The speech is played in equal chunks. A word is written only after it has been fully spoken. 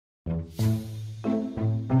So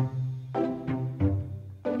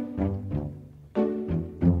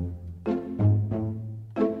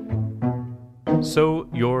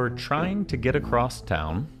you're trying to get across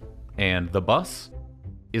town, and the bus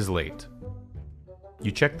is late.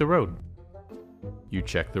 You check the road. You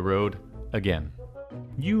check the road again.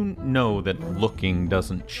 You know that looking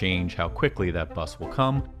doesn't change how quickly that bus will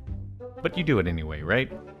come, but you do it anyway,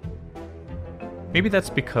 right? Maybe that's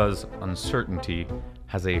because uncertainty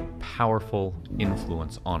has a powerful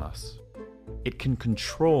influence on us. It can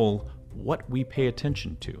control what we pay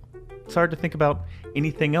attention to. It's hard to think about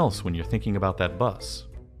anything else when you're thinking about that bus.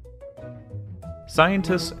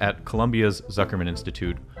 Scientists at Columbia's Zuckerman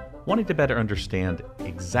Institute wanted to better understand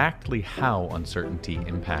exactly how uncertainty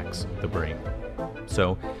impacts the brain.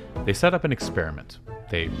 So they set up an experiment.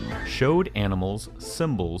 They showed animals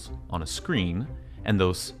symbols on a screen, and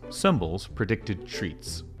those symbols predicted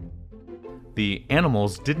treats. The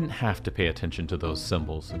animals didn't have to pay attention to those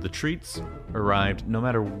symbols. The treats arrived no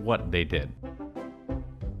matter what they did.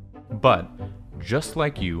 But, just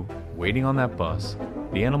like you, waiting on that bus,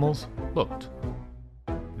 the animals looked.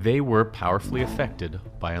 They were powerfully affected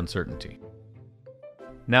by uncertainty.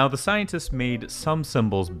 Now, the scientists made some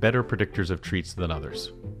symbols better predictors of treats than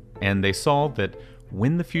others, and they saw that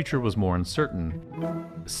when the future was more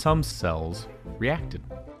uncertain, some cells reacted.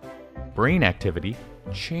 Brain activity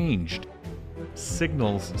changed.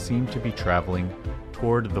 Signals seemed to be traveling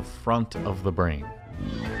toward the front of the brain.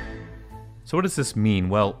 So what does this mean?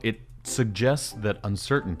 Well, it suggests that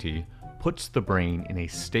uncertainty puts the brain in a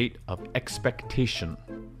state of expectation.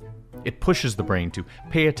 It pushes the brain to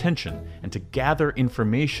pay attention and to gather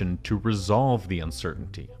information to resolve the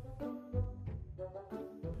uncertainty.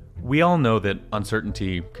 We all know that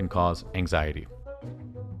uncertainty can cause anxiety.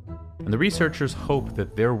 And the researchers hope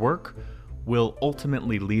that their work will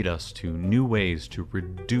ultimately lead us to new ways to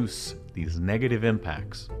reduce these negative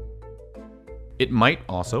impacts. It might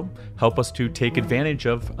also help us to take advantage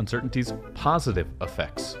of uncertainty's positive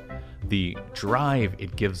effects, the drive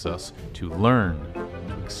it gives us to learn,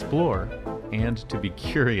 to explore, and to be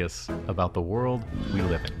curious about the world we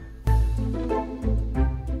live in.